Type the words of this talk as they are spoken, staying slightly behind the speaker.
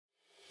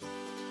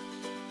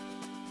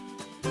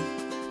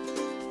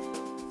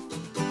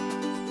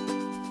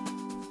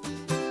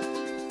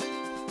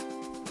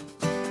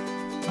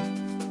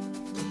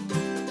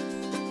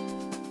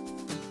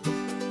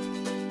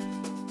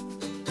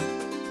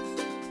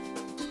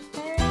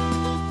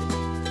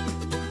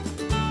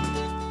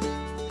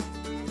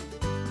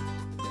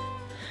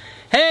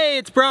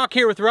Brock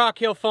here with Rock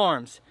Hill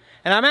Farms,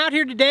 and I'm out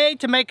here today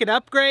to make an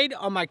upgrade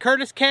on my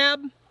Curtis cab.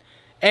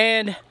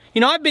 And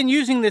you know, I've been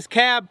using this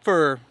cab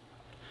for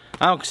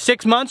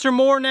 6 months or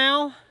more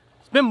now.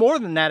 It's been more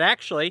than that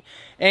actually,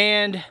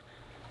 and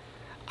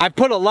I've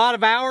put a lot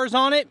of hours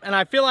on it, and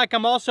I feel like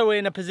I'm also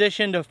in a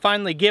position to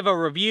finally give a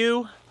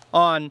review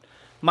on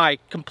my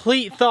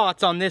complete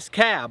thoughts on this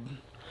cab.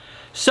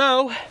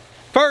 So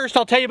first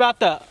I'll tell you about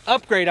the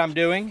upgrade I'm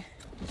doing.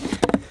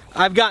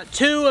 I've got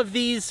 2 of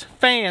these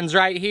fans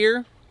right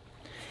here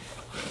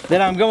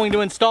that I'm going to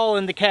install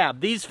in the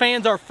cab. These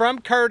fans are from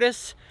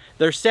Curtis.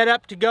 They're set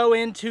up to go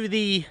into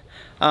the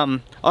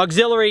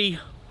auxiliary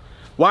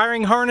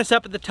wiring harness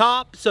up at the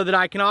top so that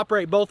I can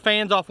operate both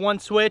fans off one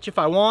switch if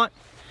I want.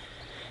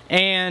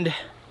 And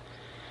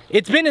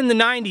it's been in the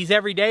 90s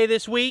every day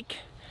this week,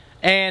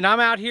 and I'm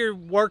out here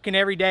working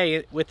every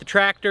day with the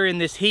tractor in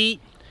this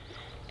heat,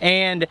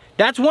 and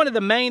that's one of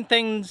the main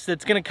things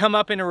that's going to come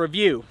up in a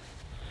review.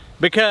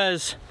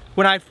 Because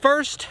when I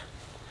first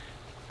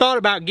thought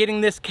about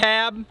getting this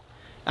cab,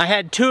 I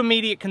had 2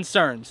 immediate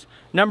concerns.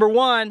 Number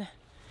 1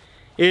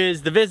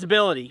 is the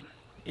visibility.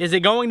 Is it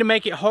going to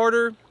make it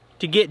harder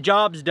to get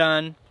jobs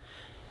done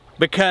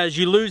because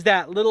you lose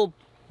that little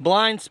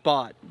blind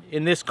spot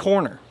in this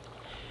corner?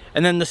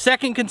 And then the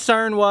second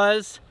concern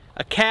was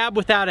a cab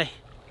without an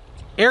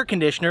air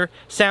conditioner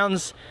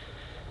sounds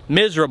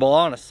miserable,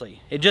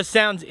 honestly. It just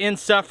sounds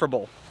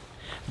insufferable.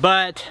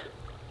 But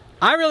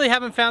I really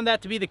haven't found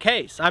that to be the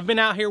case. I've been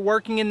out here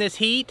working in this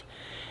heat,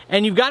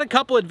 and you've got a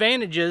couple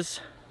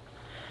advantages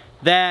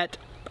that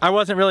I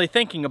wasn't really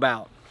thinking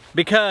about.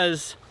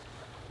 Because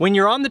when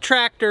you're on the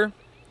tractor,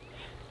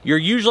 you're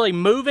usually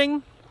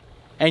moving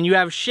and you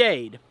have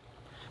shade.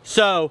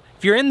 So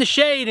if you're in the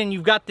shade and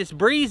you've got this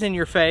breeze in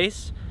your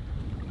face,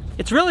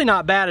 it's really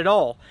not bad at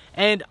all.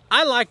 And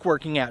I like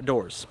working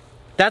outdoors.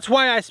 That's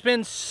why I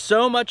spend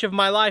so much of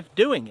my life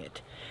doing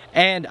it.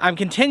 And I'm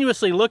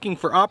continuously looking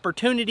for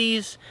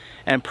opportunities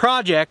and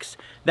projects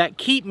that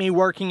keep me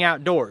working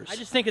outdoors. I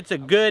just think it's a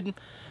good,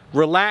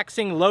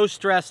 relaxing,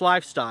 low-stress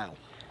lifestyle.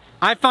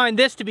 I find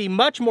this to be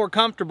much more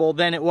comfortable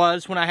than it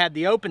was when I had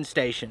the open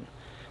station,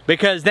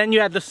 because then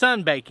you had the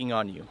sun baking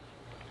on you.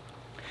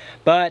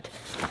 But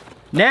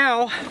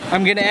now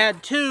I'm going to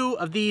add 2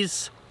 of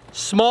these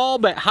small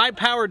but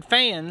high-powered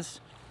fans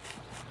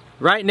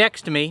right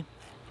next to me,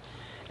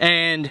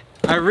 and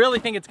I really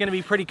think it's going to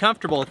be pretty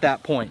comfortable at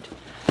that point.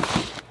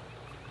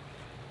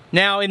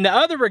 Now, in the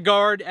other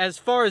regard, as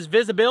far as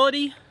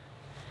visibility,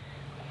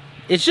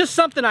 it's just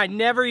something I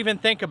never even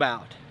think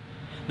about.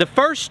 The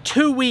first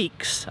 2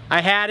 weeks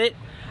I had it,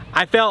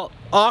 I felt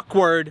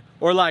awkward,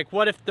 or like,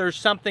 what if there's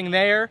something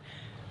there?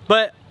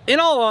 But in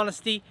all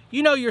honesty,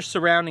 you know your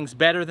surroundings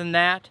better than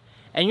that,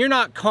 and you're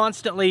not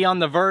constantly on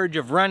the verge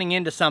of running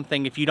into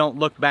something if you don't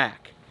look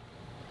back.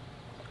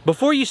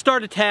 Before you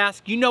start a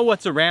task, you know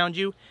what's around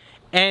you,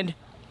 and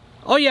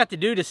all you have to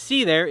do to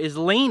see there is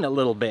lean a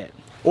little bit.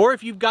 Or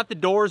if you've got the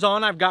doors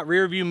on, I've got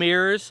rear view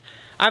mirrors.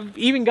 I've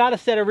even got a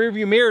set of rear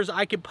view mirrors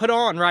I could put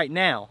on right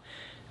now.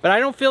 But I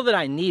don't feel that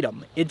I need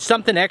them. It's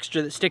something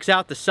extra that sticks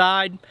out the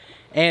side,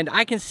 and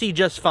I can see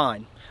just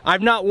fine.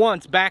 I've not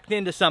once backed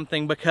into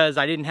something because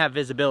I didn't have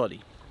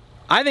visibility.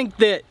 I think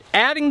that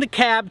adding the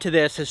cab to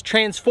this has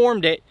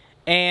transformed it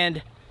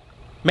and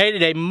made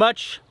it a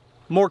much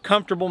more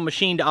comfortable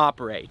machine to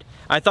operate.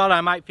 I thought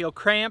I might feel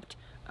cramped.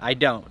 I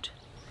don't.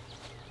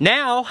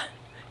 Now,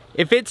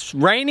 if it's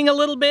raining a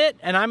little bit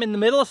and I'm in the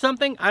middle of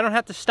something, I don't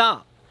have to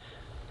stop.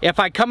 If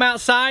I come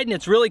outside and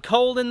it's really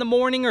cold in the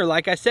morning, or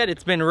like I said,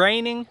 it's been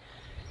raining,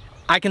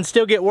 I can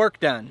still get work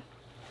done.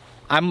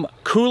 I'm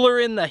cooler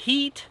in the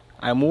heat.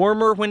 I'm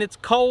warmer when it's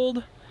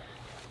cold.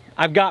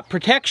 I've got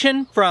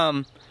protection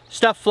from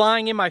stuff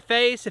flying in my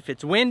face. If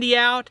it's windy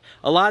out,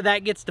 a lot of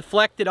that gets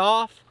deflected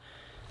off.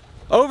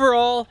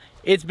 Overall,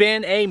 it's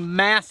been a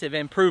massive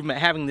improvement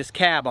having this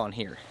cab on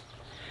here.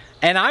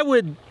 And I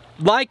would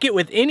like it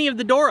with any of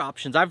the door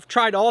options. I've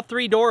tried all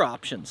 3 door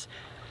options.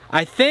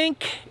 I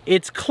think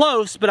it's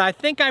close, but I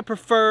think I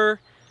prefer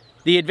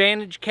the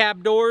Advantage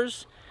cab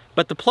doors,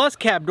 but the Plus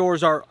cab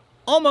doors are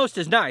almost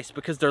as nice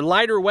because they're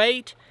lighter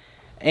weight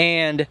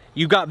and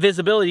you got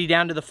visibility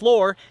down to the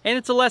floor, and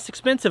it's a less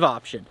expensive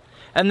option.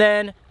 And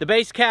then the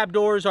base cab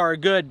doors are a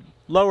good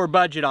lower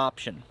budget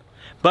option.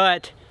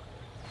 But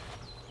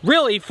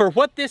really, for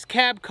what this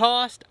cab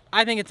cost,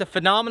 I think it's a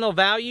phenomenal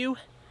value.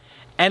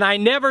 And I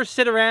never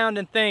sit around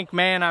and think,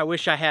 man, I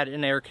wish I had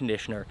an air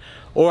conditioner,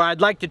 or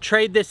I'd like to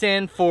trade this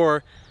in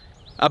for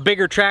a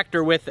bigger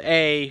tractor with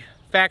a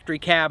factory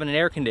cab and an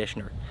air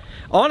conditioner.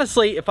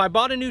 Honestly, if I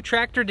bought a new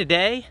tractor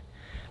today,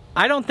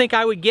 I don't think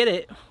I would get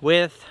it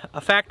with a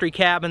factory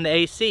cab and the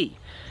AC.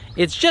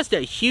 It's just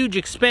a huge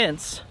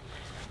expense,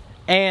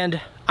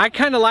 and I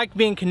kind of like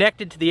being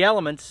connected to the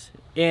elements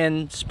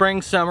in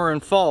spring, summer,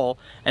 and fall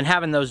and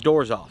having those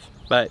doors off.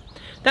 But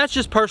that's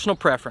just personal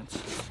preference.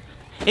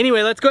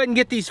 Anyway, let's go ahead and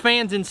get these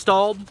fans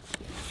installed.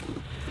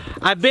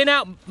 I've been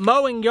out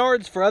mowing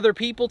yards for other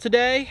people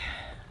today.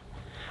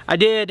 I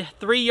did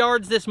 3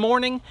 yards this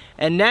morning,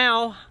 and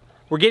now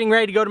we're getting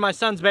ready to go to my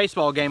son's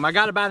baseball game. I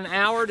got about an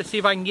hour to see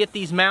if I can get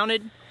these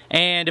mounted.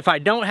 And if I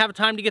don't have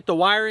time to get the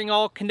wiring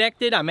all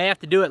connected, I may have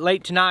to do it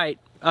late tonight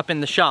up in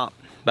the shop.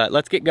 But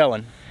let's get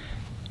going.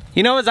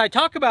 You know, as I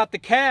talk about the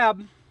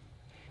cab,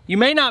 you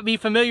may not be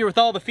familiar with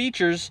all the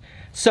features.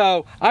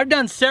 So I've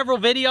done several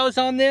videos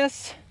on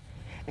this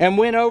and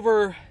went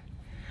over,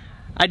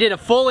 I did a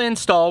full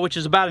install, which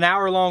is about an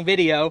hour-long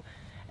video,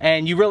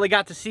 and you really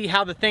got to see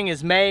how the thing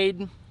is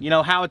made, you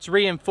know, how it's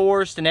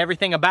reinforced and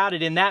everything about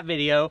it in that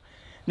video.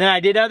 And then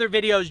I did other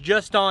videos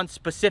just on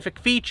specific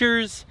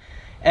features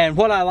and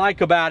what I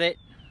like about it.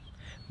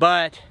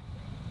 But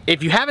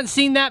if you haven't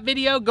seen that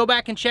video, go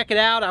back and check it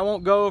out. I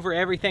won't go over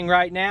everything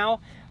right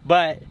now,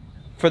 but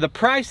for the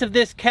price of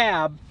this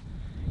cab,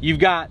 you've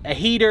got a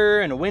heater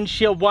and a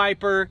windshield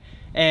wiper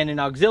and an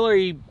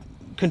auxiliary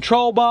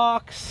control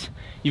box.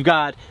 You've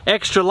got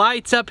extra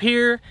lights up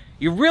here.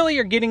 You really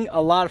are getting a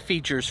lot of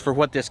features for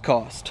what this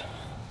cost.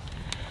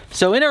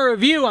 So in our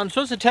review, I'm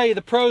supposed to tell you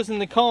the pros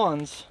and the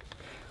cons.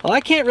 Well, I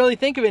can't really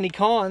think of any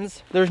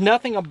cons. There's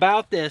nothing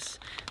about this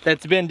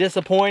that's been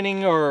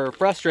disappointing or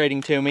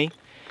frustrating to me.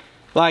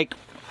 Like,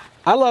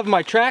 I love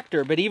my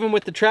tractor, but even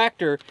with the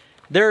tractor,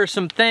 there are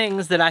some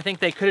things that I think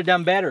they could have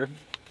done better.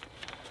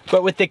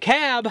 But with the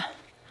cab,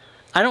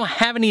 I don't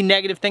have any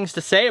negative things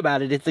to say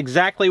about it. It's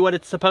exactly what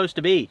it's supposed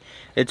to be.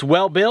 It's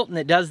well built and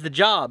it does the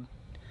job.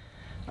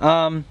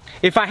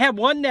 If I have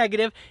one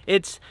negative,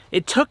 it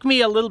took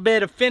me a little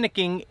bit of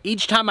finicking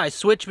each time I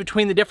switch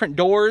between the different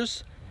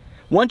doors.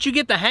 Once you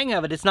get the hang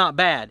of it, it's not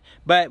bad.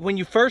 But when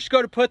you first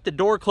go to put the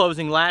door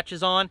closing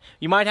latches on,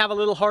 you might have a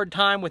little hard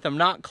time with them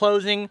not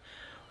closing,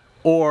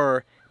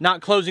 or not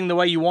closing the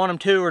way you want them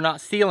to, or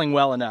not sealing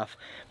well enough.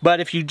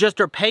 But if you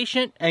just are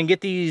patient and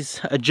get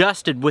these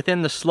adjusted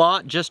within the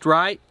slot just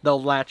right,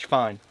 they'll latch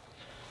fine.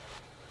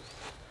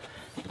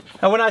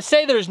 And when I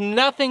say there's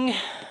nothing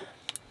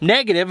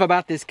negative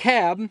about this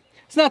cab,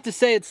 it's not to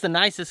say it's the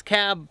nicest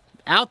cab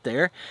out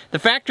there. The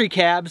factory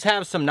cabs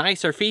have some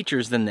nicer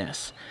features than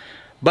this,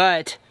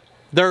 but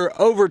they're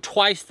over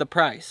twice the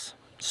price.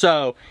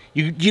 So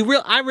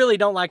I really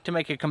don't like to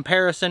make a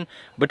comparison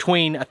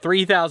between a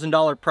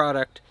 $3,000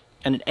 product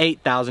and an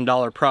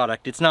 $8,000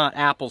 product. It's not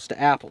apples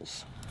to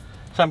apples.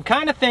 So I'm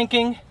kind of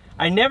thinking,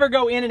 I never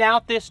go in and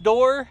out this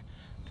door,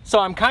 so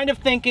I'm kind of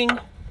thinking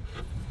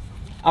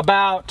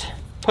about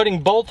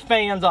putting both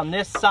fans on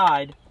this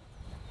side.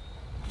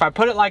 If I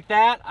put it like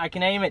that, I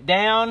can aim it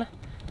down.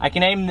 I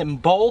can aim them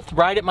both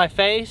right at my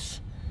face.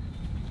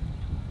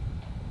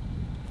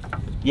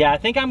 Yeah, I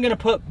think I'm gonna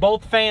put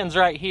both fans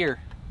right here.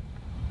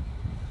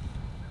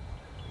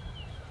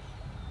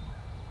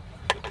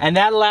 And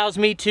that allows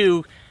me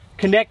to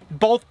connect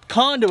both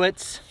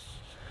conduits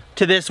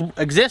to this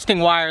existing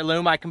wire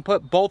loom. I can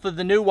put both of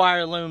the new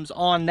wire looms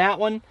on that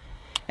one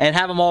and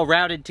have them all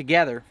routed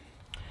together.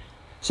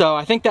 So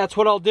I think that's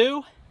what I'll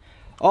do.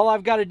 All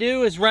I've got to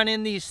do is run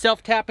in these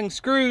self-tapping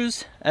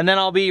screws, and then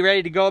I'll be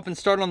ready to go up and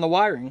start on the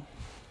wiring.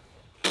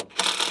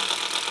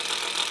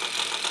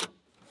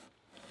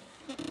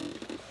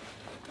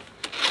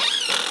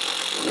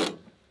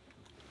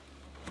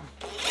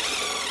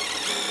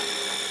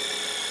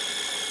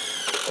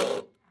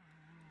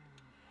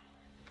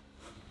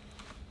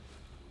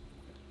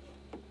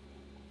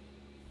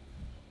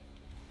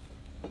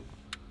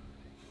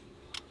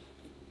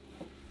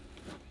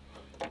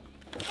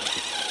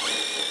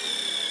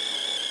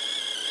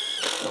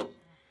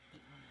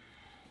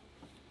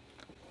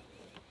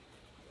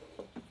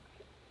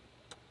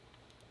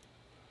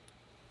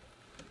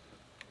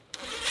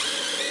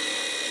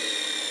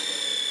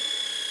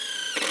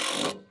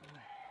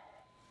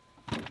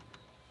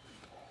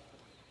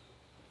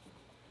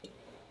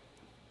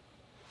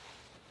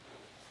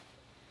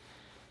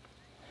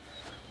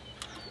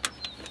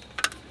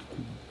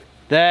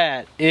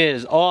 That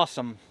is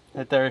awesome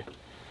that they're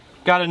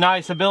got a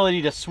nice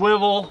ability to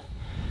swivel,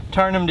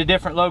 turn them to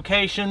different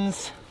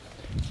locations.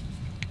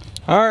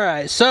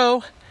 Alright,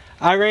 so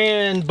I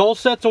ran both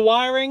sets of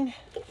wiring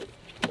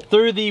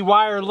through the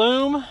wire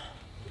loom.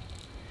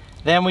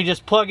 Then we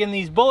just plug in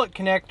these bullet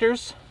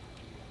connectors.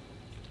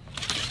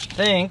 I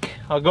think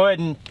I'll go ahead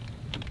and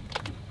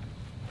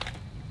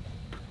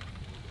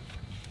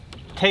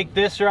take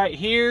this right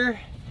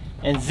here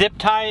and zip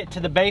tie it to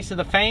the base of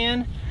the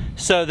fan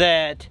so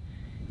that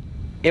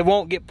it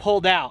won't get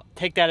pulled out.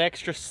 Take that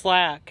extra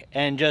slack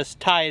and just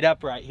tie it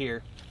up right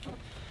here.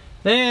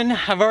 Then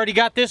I've already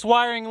got this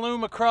wiring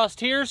loom across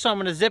here, so I'm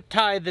going to zip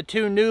tie the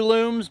two new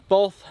looms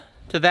both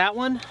to that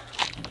one.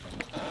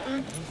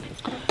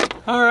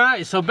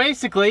 Alright, so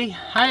basically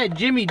I had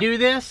Jimmy do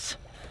this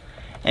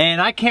and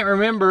I can't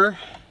remember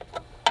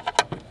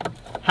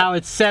how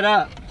it's set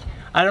up.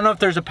 I don't know if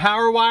there's a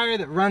power wire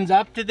that runs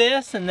up to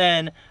this and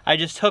then I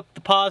just hook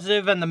the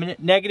positive and the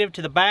negative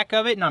to the back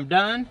of it and I'm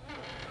done.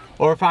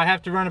 Or if I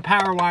have to run a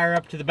power wire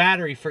up to the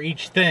battery for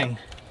each thing.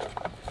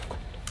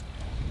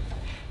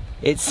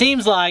 It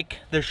seems like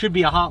there should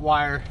be a hot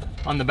wire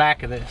on the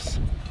back of this.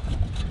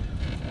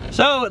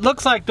 So it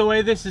looks like the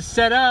way this is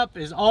set up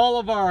is all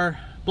of our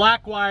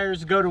black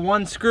wires go to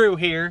one screw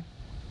here.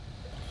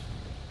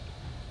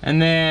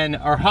 And then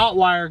our hot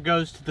wire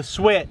goes to the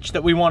switch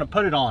that we want to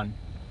put it on.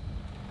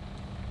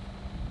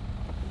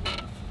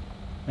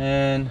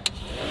 And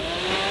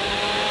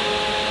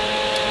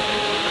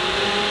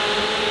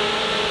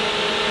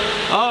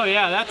oh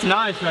yeah, that's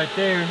nice right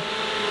there.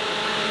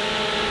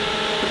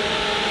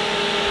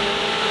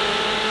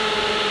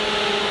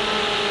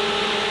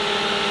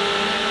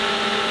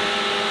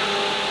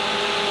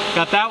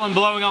 Got that one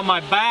blowing on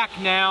my back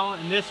now,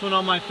 and this one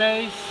on my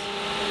face.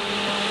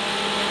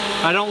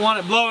 I don't want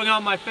it blowing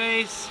on my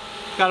face.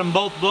 Got them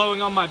both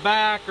blowing on my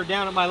back or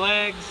down at my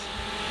legs.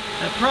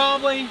 And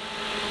probably,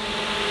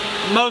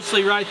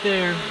 mostly right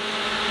there.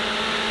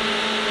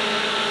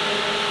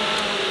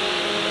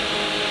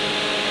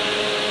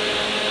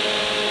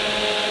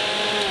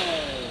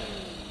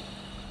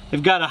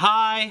 They've got a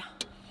high,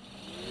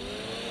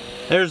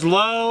 there's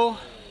low,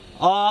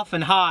 off,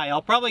 and high.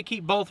 I'll probably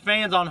keep both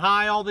fans on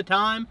high all the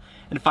time,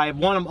 and if I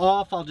want them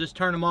off, I'll just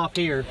turn them off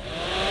here.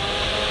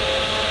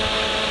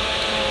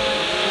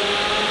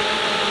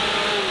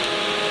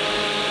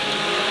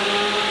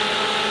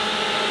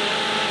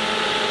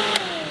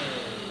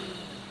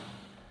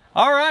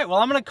 Alright, well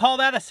I'm going to call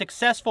that a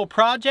successful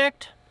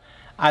project.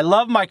 I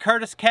love my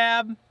Curtis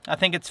cab. I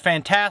think it's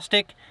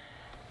fantastic.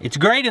 It's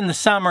great in the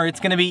summer. It's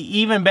going to be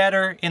even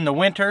better in the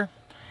winter.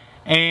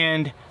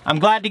 And I'm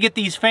glad to get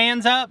these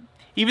fans up.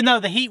 Even though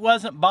the heat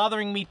wasn't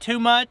bothering me too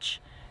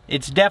much,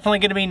 it's definitely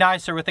going to be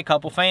nicer with a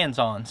couple fans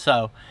on.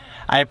 So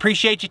I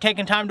appreciate you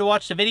taking time to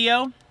watch the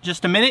video.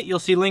 Just a minute, you'll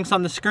see links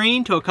on the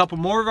screen to a couple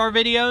more of our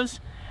videos.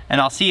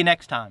 And I'll see you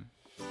next time.